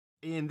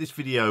In this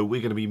video, we're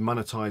going to be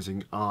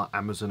monetizing our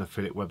Amazon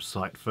affiliate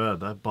website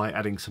further by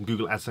adding some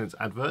Google AdSense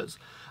adverts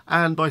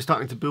and by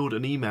starting to build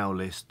an email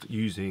list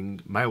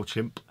using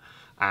MailChimp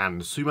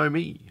and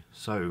SumoMe.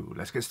 So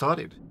let's get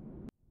started.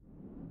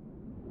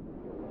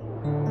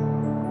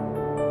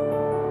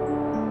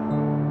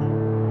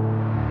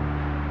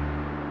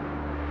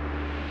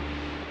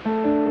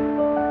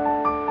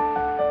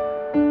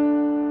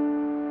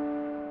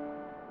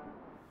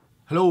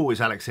 Hello,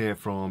 it's Alex here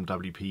from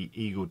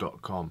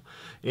WPEagle.com.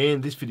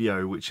 In this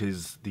video, which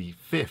is the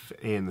fifth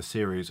in the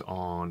series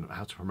on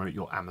how to promote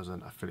your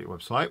Amazon affiliate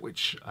website,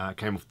 which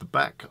came off the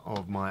back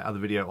of my other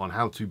video on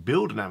how to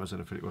build an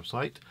Amazon affiliate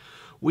website,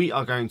 we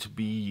are going to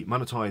be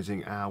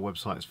monetizing our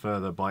websites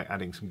further by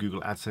adding some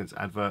Google AdSense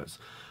adverts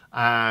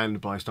and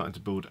by starting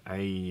to build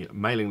a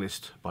mailing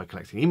list by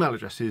collecting email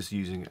addresses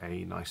using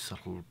a nice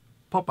subtle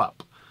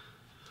pop-up.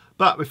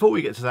 But before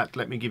we get to that,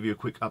 let me give you a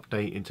quick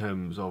update in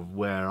terms of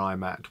where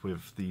I'm at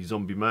with the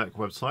Zombie Merc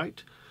website.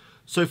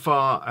 So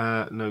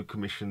far, no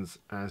commissions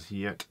as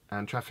yet,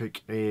 and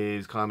traffic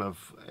is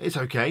it's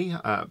okay.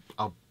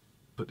 I'll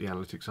put the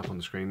analytics up on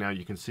the screen now.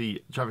 You can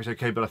see traffic's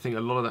okay, but I think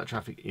a lot of that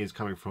traffic is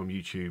coming from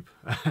YouTube.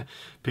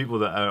 People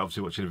that are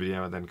obviously watching the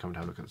video and then come to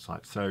have a look at the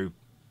site. So,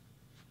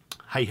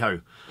 hey ho.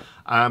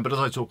 But as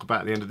I talk about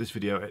at the end of this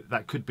video,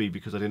 that could be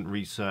because I didn't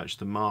research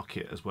the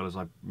market as well as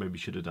I maybe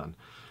should have done.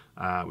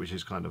 Which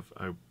is kind of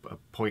a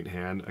point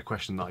here and a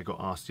question that I got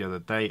asked the other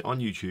day on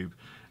YouTube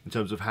in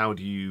terms of how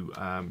do you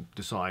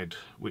decide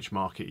which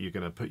market you're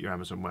going to put your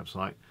Amazon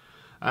website.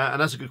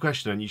 And that's a good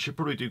question, and you should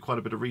probably do quite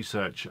a bit of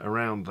research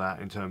around that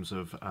in terms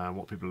of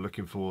what people are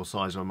looking for,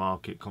 size of a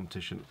market,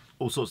 competition,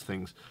 all sorts of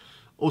things.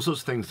 All sorts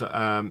of things that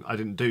I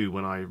didn't do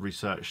when I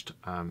researched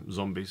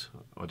zombies.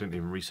 I didn't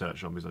even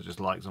research zombies, I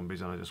just liked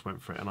zombies and I just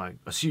went for it, and I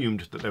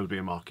assumed that there would be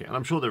a market, and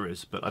I'm sure there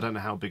is, but I don't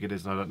know how big it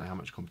is and I don't know how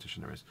much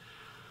competition there is.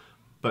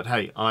 But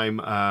hey, I'm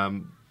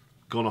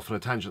gone off on a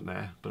tangent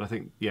there. But I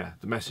think, yeah,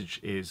 the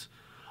message is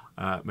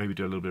maybe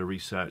do a little bit of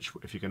research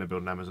if you're going to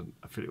build an Amazon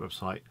affiliate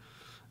website.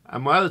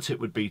 And my other tip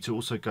would be to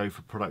also go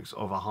for products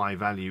of a high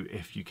value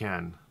if you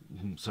can.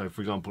 So,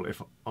 for example,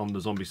 if on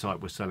the zombie site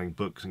we're selling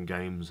books and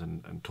games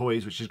and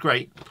toys, which is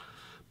great,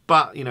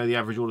 but you know the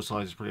average order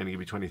size is probably only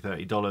going to be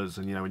 $20–30,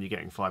 and you know when you're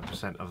getting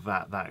 5% of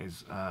that, that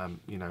is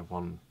you know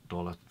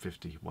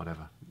 $1.50,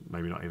 whatever,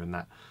 maybe not even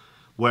that.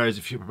 Whereas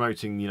if you're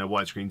promoting, you know,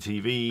 widescreen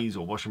TVs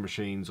or washing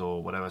machines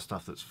or whatever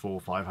stuff that's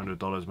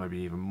 $400–500, maybe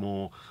even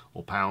more,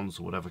 or pounds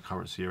or whatever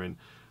currency you're in,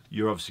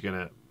 you're obviously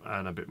going to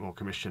earn a bit more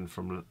commission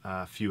from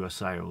fewer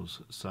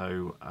sales.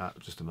 So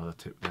just another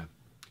tip there.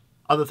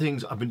 Other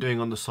things I've been doing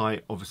on the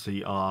site, obviously,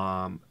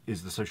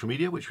 is the social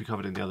media, which we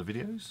covered in the other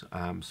videos.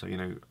 So, you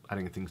know,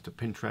 adding things to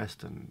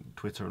Pinterest and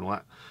Twitter and all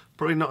that.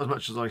 Probably not as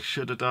much as I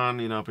should have done.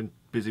 You know, I've been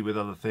busy with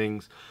other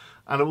things.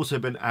 And I've also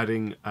been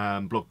adding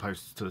blog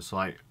posts to the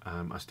site.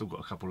 I've still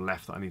got a couple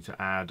left that I need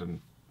to add and,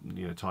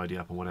 you know, tidy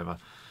up and whatever.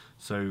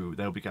 So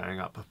they'll be going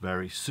up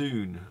very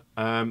soon.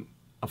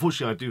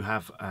 Unfortunately, I do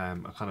have a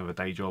kind of a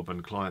day job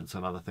and clients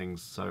and other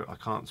things, so I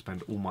can't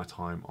spend all my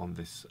time on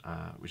this,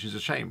 which is a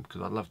shame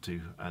because I'd love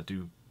to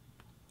do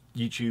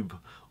YouTube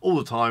all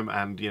the time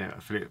and, you know,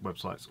 affiliate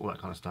websites, all that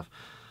kind of stuff.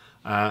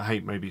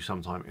 Hey, maybe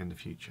sometime in the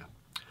future.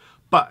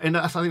 But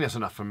I think that's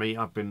enough for me.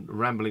 I've been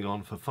rambling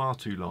on for far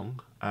too long.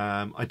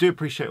 I do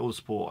appreciate all the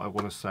support, I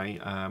want to say.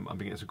 I've been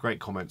getting some great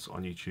comments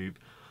on YouTube,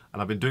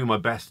 and I've been doing my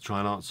best to try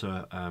and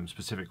answer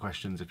specific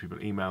questions if people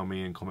email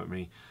me and comment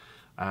me.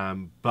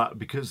 But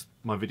because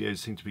my videos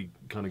seem to be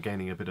kind of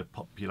gaining a bit of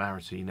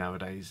popularity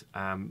nowadays,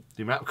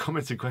 the amount of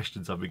comments and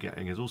questions I've been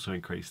getting has also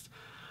increased.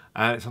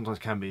 And it sometimes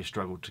can be a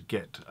struggle to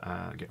get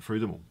through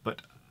them all.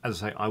 But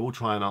as I say, I will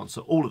try and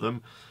answer all of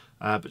them,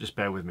 but just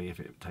bear with me if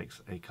it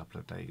takes a couple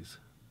of days.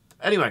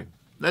 Anyway,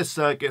 let's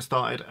get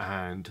started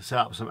and set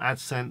up some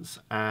AdSense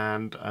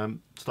and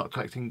start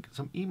collecting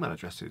some email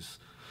addresses.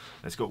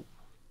 Let's go.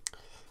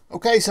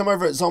 Okay, so I'm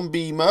over at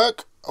Zombie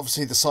Merc,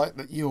 obviously the site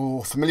that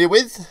you're familiar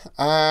with.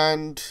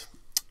 And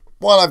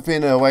while I've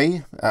been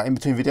away, in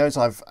between videos,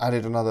 I've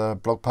added another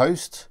blog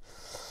post.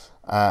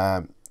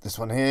 This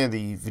one here,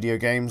 the video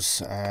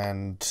games,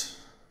 and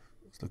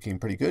it's looking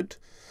pretty good.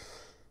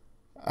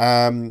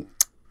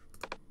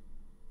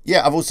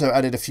 Yeah, I've also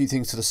added a few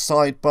things to the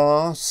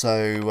sidebar,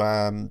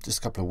 so just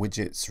a couple of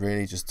widgets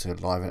really, just to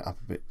liven it up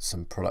a bit,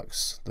 some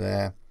products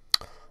there.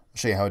 I'll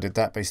show you how I did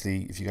that.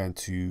 Basically, if you go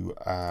into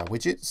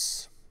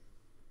widgets,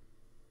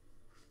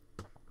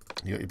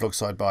 you got your blog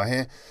sidebar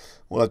here.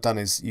 All I've done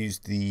is use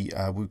the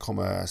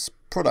WooCommerce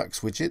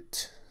products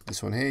widget.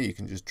 This one here, you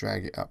can just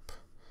drag it up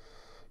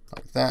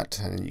like that,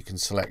 and then you can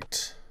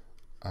select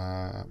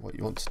what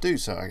you want to do.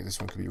 So this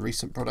one could be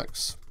recent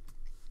products.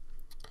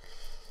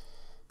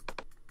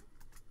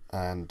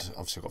 And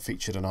obviously I've got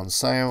featured and on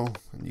sale,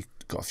 and you've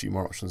got a few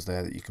more options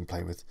there that you can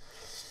play with.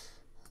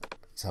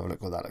 Let's have a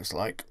look what that looks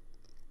like.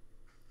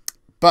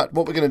 But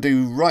what we're going to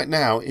do right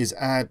now is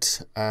add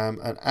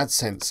an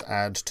AdSense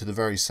ad to the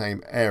very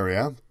same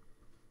area.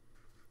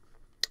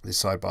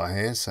 This sidebar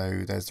here,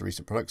 so there's the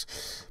recent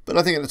products. But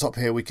I think at the top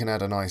here we can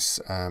add a nice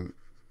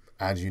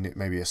ad unit,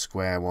 maybe a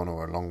square one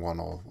or a long one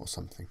or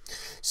something.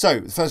 So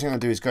the first thing I'm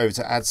going to do is go over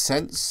to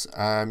AdSense.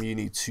 You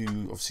need to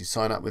obviously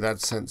sign up with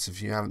AdSense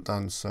if you haven't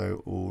done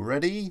so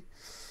already.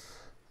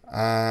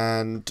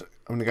 And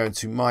I'm going to go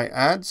into My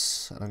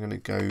Ads, and I'm going to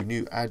go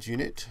New Ad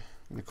Unit.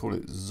 I'm going to call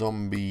it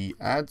Zombie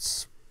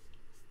Ads.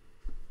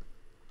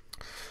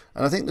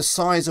 And I think the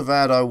size of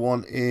ad I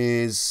want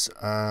is,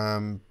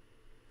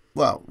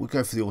 well, we'll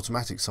go for the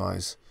automatic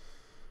size.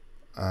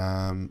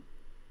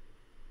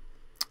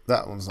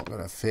 That one's not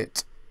going to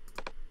fit,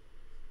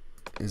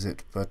 is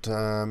it? But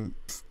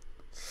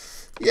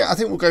yeah, I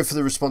think we'll go for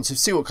the responsive,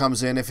 see what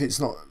comes in. If it's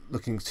not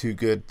looking too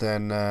good,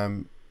 then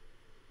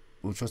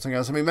we'll try something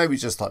else. I mean, maybe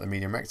just like the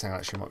medium rectangle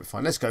actually might be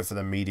fine. Let's go for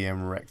the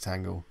medium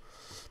rectangle.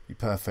 Be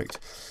perfect.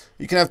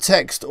 You can have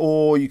text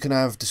or you can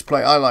have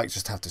display. I like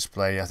just have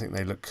display. I think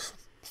they look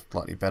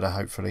slightly better,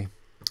 hopefully.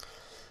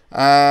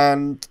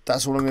 And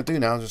that's all I'm going to do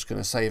now. I'm just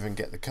going to save and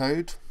get the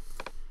code.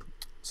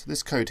 So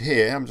this code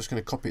here, I'm just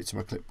going to copy it to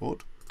my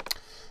clipboard.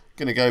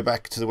 Going to go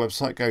back to the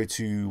website, go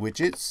to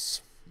widgets.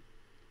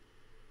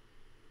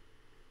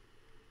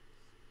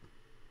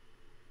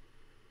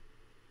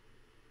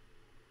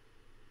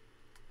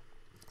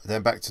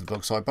 Then back to the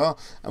blog sidebar.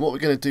 And what we're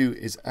going to do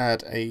is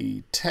add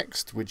a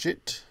text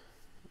widget.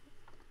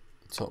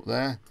 Top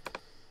there.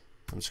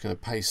 I'm just going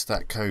to paste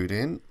that code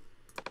in.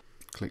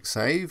 Click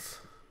save.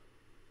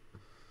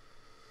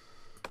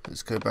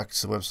 Let's go back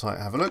to the website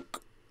and have a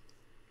look.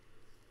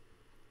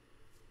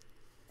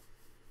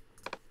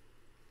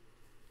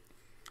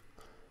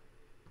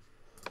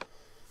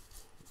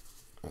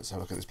 Let's have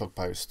a look at this blog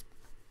post.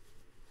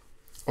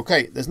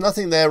 Okay, there's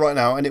nothing there right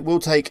now, and it will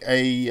take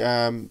a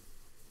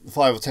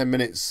 5 or 10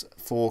 minutes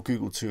for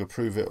Google to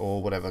approve it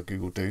or whatever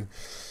Google do.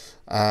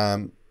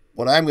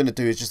 What I am going to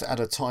do is just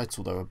add a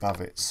title though above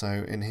it.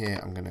 So in here,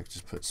 I'm going to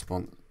just put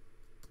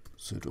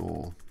sponsored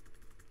or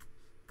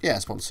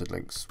sponsored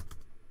links.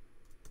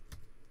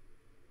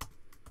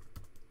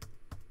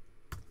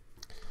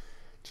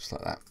 Just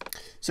like that.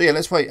 So yeah,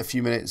 let's wait a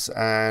few minutes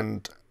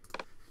and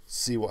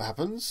see what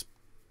happens.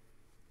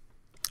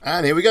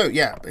 And here we go.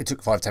 Yeah, it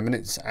took 5-10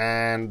 minutes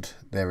and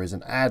there is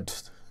an ad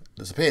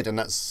that's appeared, and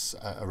that's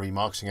a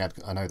remarketing ad.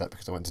 I know that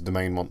because I went to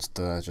Domain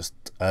Monster just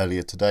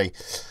earlier today.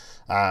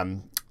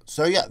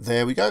 So yeah,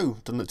 there we go.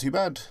 Doesn't look too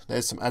bad.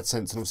 There's some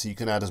AdSense, and obviously you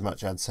can add as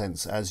much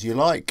AdSense as you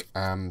like.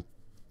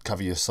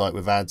 Cover your site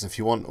with ads if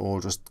you want,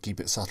 or just keep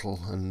it subtle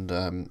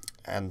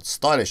and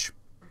stylish.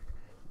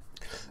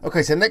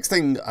 Okay, so next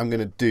thing I'm going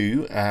to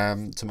do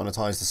to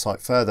monetize the site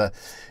further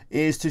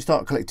is to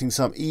start collecting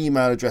some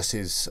email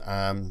addresses.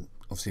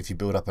 Obviously, if you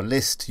build up a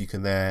list, you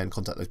can then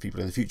contact those people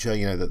in the future,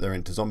 you know, that they're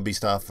into zombie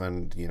stuff,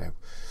 and, you know,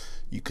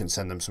 you can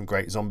send them some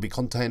great zombie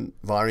content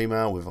via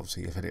email with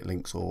obviously affiliate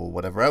links or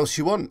whatever else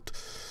you want.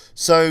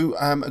 So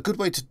a good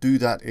way to do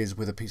that is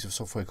with a piece of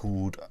software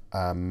called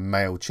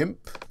MailChimp,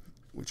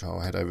 which I'll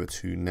head over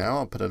to now.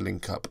 I'll put a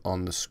link up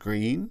on the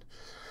screen.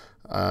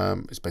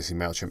 It's basically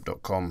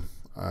MailChimp.com.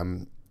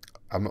 I'm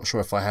not sure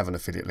if I have an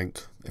affiliate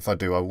link. If I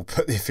do, I will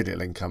put the affiliate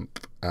link up,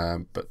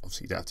 but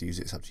obviously you don't have to use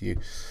it, it's up to you.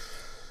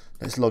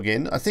 Let's log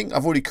in. I think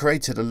I've already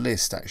created a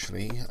list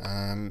actually.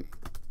 I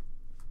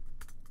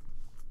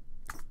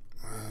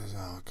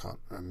can't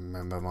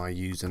remember my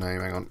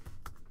username. Hang on.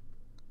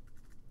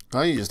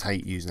 I just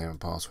hate username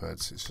and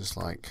passwords. It's just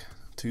like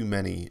too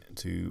many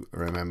to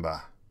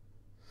remember.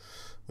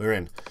 We're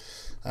in.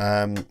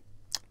 But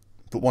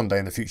one day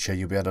in the future,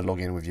 you'll be able to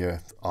log in with your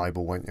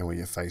eyeball, won't you, or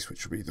your face,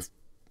 which will be the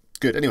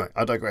good. Anyway,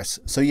 I digress.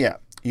 So yeah,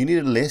 you need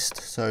a list.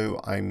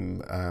 So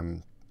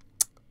I'm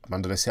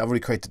under this. I've already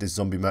created this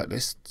zombie merch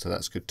list, so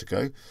that's good to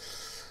go.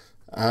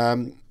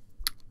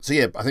 So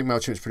yeah, I think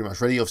MailChimp is pretty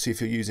much ready. Obviously, if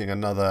you're using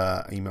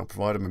another email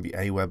provider, maybe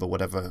Aweber or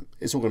whatever,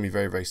 it's all going to be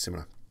very, very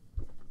similar.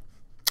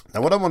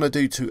 Now, what I want to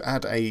do to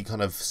add a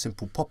kind of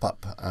simple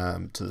pop-up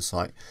to the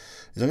site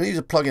is I'm going to use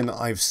a plugin that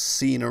I've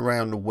seen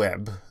around the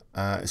web.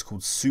 It's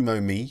called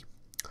SumoMe,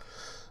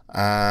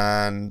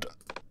 and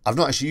I've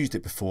not actually used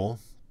it before,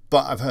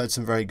 but I've heard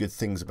some very good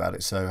things about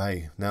it. So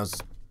hey, now's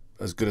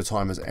as good a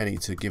time as any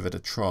to give it a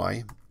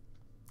try.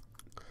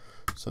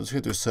 So I'm just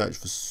going to do a search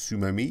for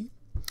SumoMe.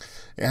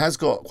 It has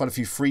got quite a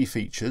few free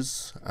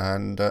features,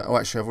 and oh,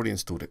 actually I've already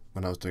installed it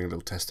when I was doing a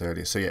little test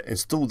earlier. So yeah,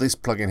 install this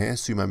plugin here,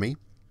 SumoMe,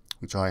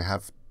 which I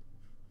have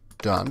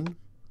done,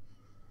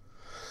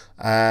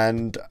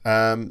 and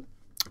I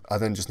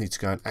then just need to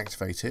go and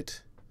activate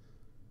it.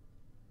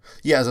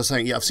 Yeah, as I was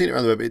saying, yeah, I've seen it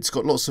around the web. It's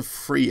got lots of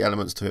free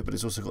elements to it, but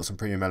it's also got some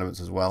premium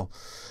elements as well.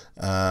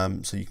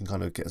 So you can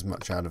kind of get as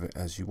much out of it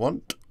as you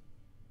want.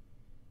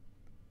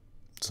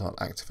 So I'll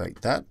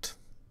activate that.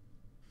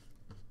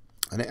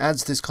 And it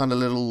adds this kind of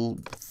little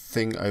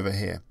thing over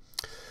here.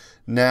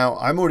 Now,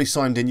 I'm already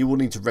signed in. You will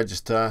need to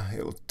register.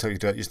 It will tell you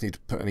to do it. You just need to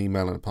put an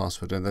email and a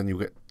password, and then you'll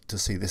get to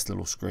see this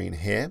little screen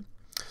here.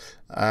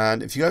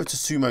 And if you go to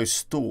Sumo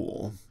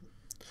Store,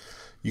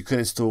 you can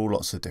install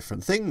lots of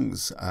different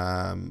things,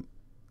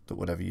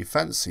 whatever you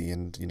fancy.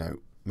 And you know,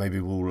 maybe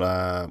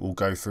we'll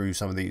go through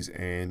some of these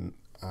in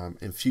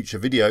in future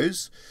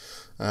videos,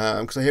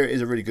 because I hear it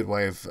is a really good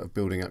way of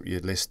building up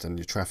your list and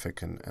your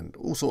traffic and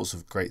all sorts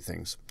of great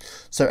things.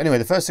 So anyway,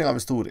 the first thing I've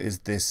installed is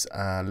this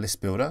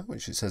list builder,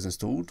 which it says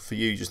installed. For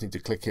you, you just need to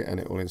click it and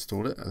it will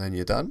install it, and then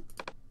you're done.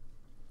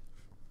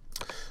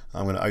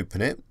 I'm going to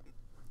open it,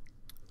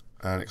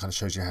 and it kind of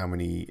shows you how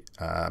many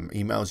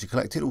emails you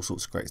collected, all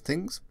sorts of great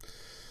things.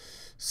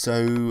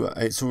 So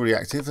it's already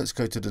active. Let's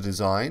go to the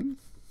design.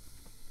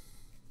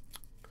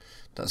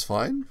 That's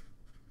fine.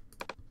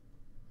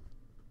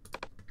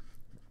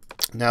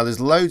 Now there's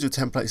loads of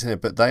templates in here,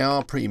 but they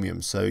are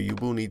premium, so you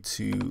will need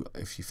to,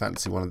 if you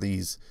fancy one of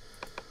these,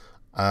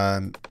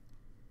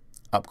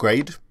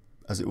 upgrade,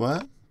 as it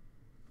were.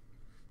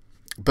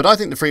 But I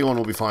think the free one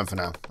will be fine for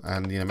now,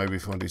 and maybe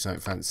if you want to do something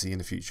fancy in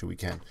the future, we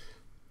can.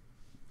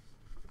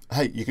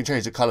 Hey, you can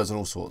change the colours and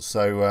all sorts.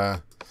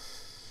 So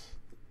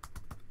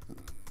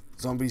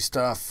zombie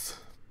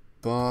stuff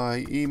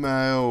by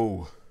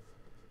email.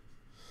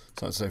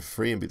 So for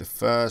free and be the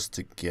first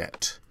to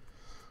get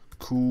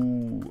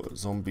cool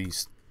zombie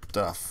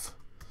stuff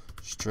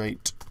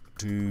straight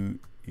to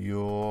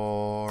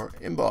your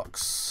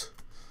inbox.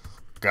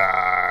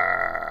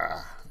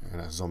 Gah, in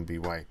a zombie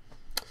way.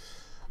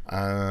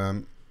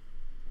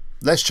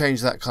 Let's change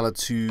that color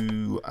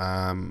to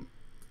a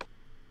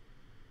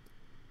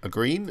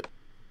green.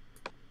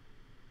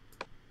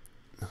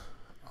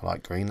 I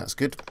like green, that's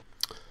good.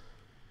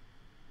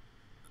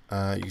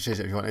 You can change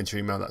it if you want to enter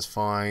email, that's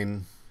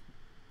fine.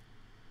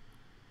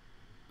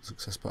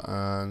 Success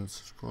button,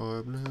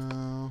 subscribe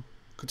now,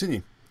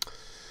 continue.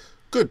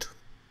 Good.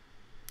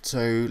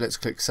 So let's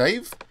click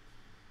save.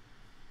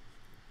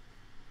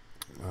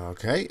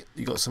 Okay,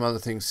 you got some other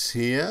things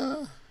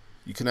here.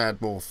 You can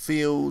add more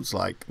fields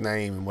like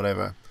name and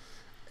whatever.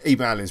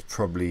 Email is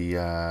probably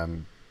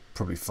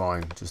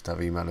fine, just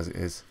have email as it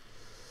is.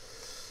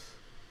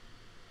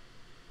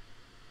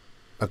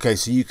 Okay,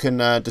 so you can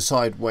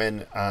decide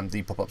when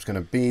the pop-up's going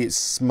to be. It's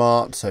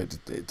smart, so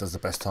it does the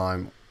best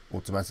time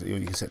automatically, or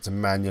you can set to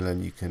manual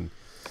and you can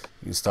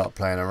start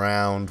playing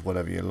around,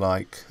 whatever you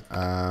like.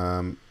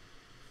 Yeah,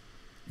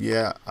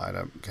 I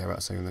don't care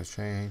about saving those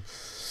change.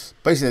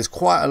 Basically, there's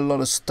quite a lot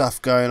of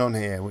stuff going on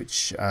here,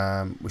 which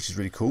is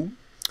really cool.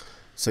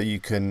 So you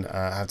can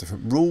have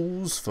different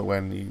rules for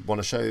when you want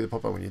to show the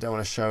pop-up, when you don't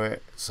want to show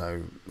it.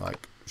 So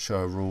like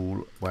show a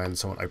rule when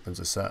someone opens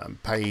a certain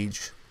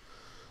page,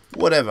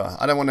 whatever.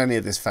 I don't want any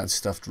of this fancy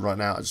stuff right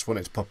now. I just want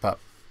it to pop up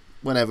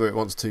whenever it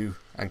wants to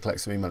and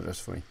collect some email address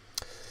for me.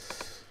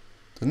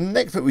 The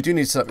next bit we do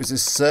need to set up is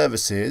this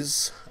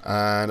services,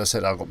 and I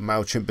said I've got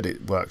MailChimp, but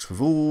it works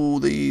with all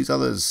these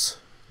others,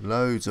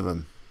 loads of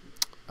them.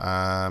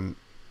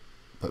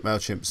 But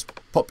MailChimp's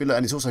popular,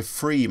 and it's also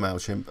free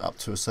MailChimp up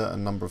to a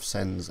certain number of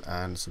sends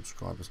and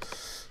subscribers.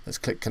 Let's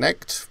click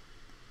connect,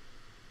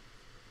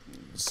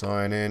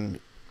 sign in.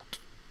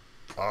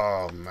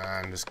 Oh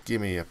man, just give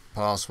me a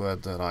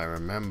password that I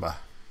remember.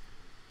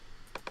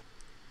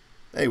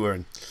 Hey,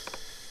 we're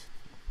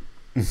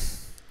in.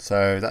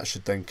 So that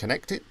should then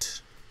connect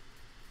it.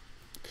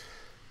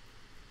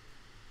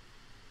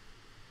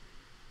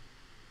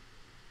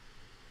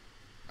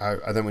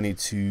 And then we need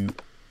to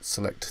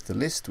select the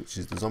list, which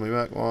is the zombie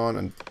work one,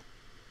 and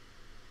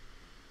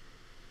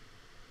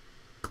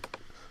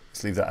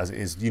let's leave that as it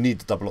is. You need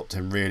the double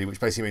opt-in really, which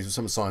basically means when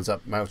someone signs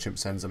up, MailChimp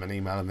sends them an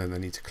email and then they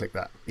need to click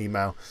that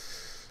email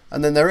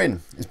and then they're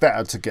in. It's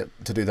better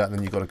to do that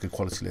than you've got a good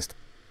quality list.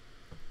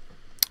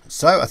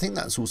 So I think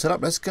that's all set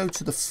up. Let's go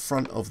to the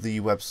front of the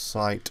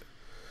website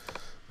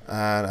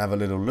and have a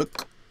little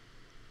look.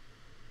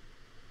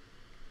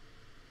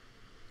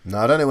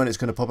 Now I don't know when it's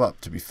going to pop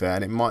up, to be fair,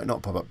 and it might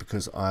not pop up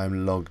because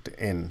I'm logged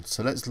in.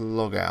 So let's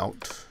log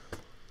out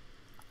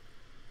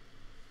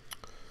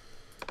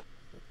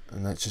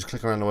and let's just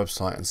click around the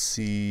website and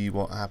see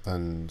what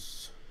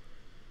happens.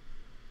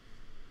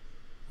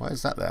 Why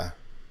is that there?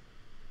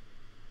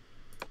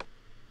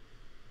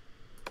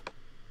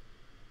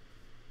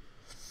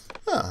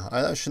 Ah,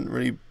 that shouldn't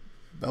really,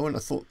 I wouldn't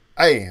have thought.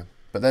 Hey,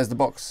 but there's the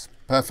box.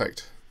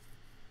 Perfect.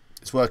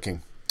 It's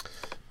working.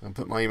 I'll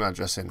put my email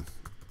address in.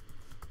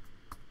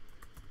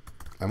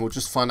 And we'll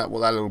just find out what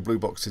that little blue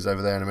box is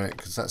over there in a minute,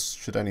 because that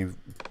should only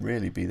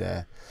really be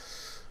there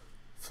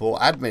for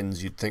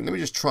admins, you'd think. Let me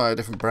just try a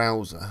different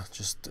browser,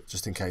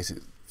 just in case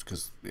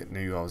because it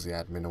knew I was the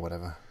admin or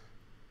whatever.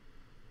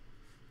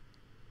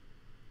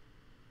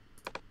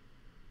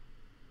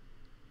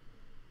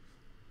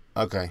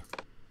 Okay.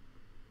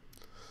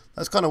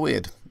 That's kind of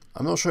weird.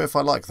 I'm not sure if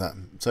I like that.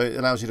 So it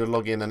allows you to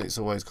log in and it's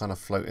always kind of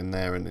floating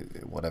there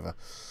and whatever.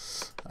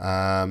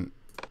 I'm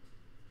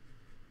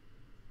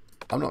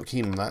not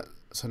keen on that.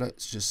 So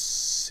let's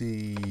just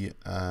see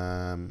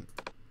in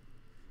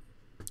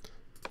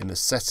the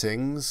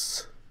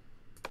settings.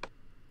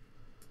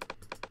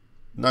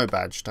 No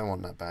badge, don't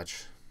want that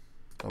badge.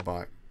 Bye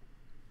bye.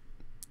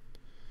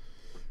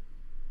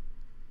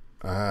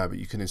 But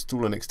you can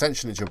install an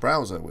extension into your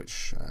browser,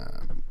 which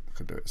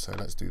could do it. So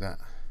let's do that.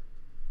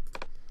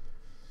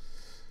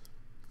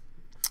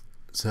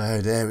 So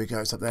there we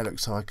go. It's up there. Look,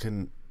 so I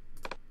can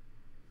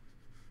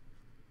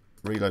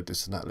reload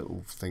this and that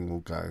little thing will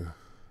go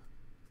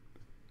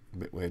a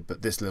bit weird,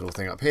 but this little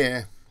thing up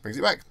here brings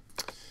it back.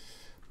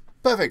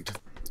 Perfect.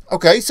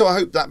 Okay, so I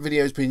hope that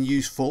video has been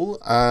useful,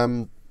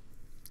 and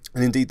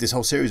indeed this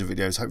whole series of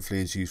videos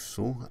hopefully is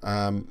useful.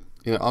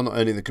 You know, I'm not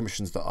earning the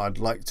commissions that I'd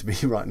like to be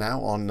right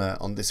now on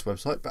this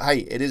website, but hey,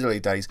 it is early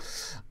days,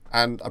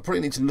 and I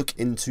probably need to look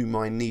into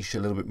my niche a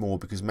little bit more,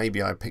 because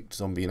maybe I picked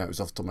Zombie Notes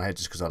off the top of my head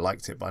just because I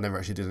liked it, but I never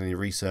actually did any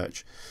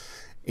research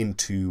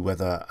into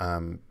whether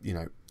you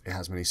know, it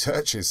has many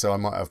searches. So I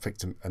might have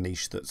picked a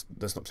niche that's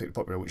not particularly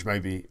popular, which may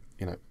be,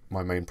 you know,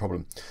 my main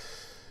problem.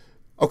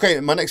 Okay,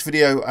 in my next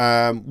video,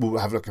 we'll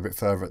have a look a bit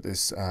further at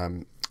this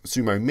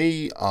Sumo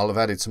Me. I'll have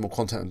added some more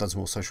content and done some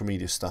more social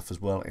media stuff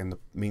as well in the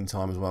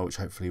meantime as well, which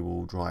hopefully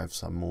will drive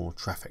some more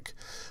traffic.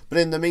 But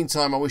in the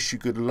meantime, I wish you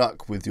good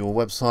luck with your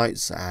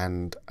websites,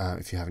 and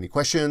if you have any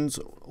questions,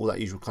 all that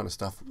usual kind of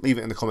stuff, leave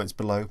it in the comments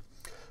below.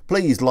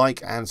 Please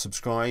like and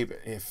subscribe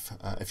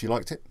if you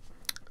liked it,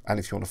 and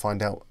if you want to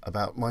find out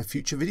about my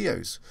future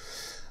videos.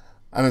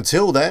 And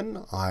until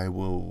then, I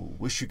will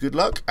wish you good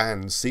luck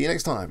and see you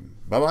next time.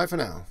 Bye bye for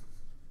now.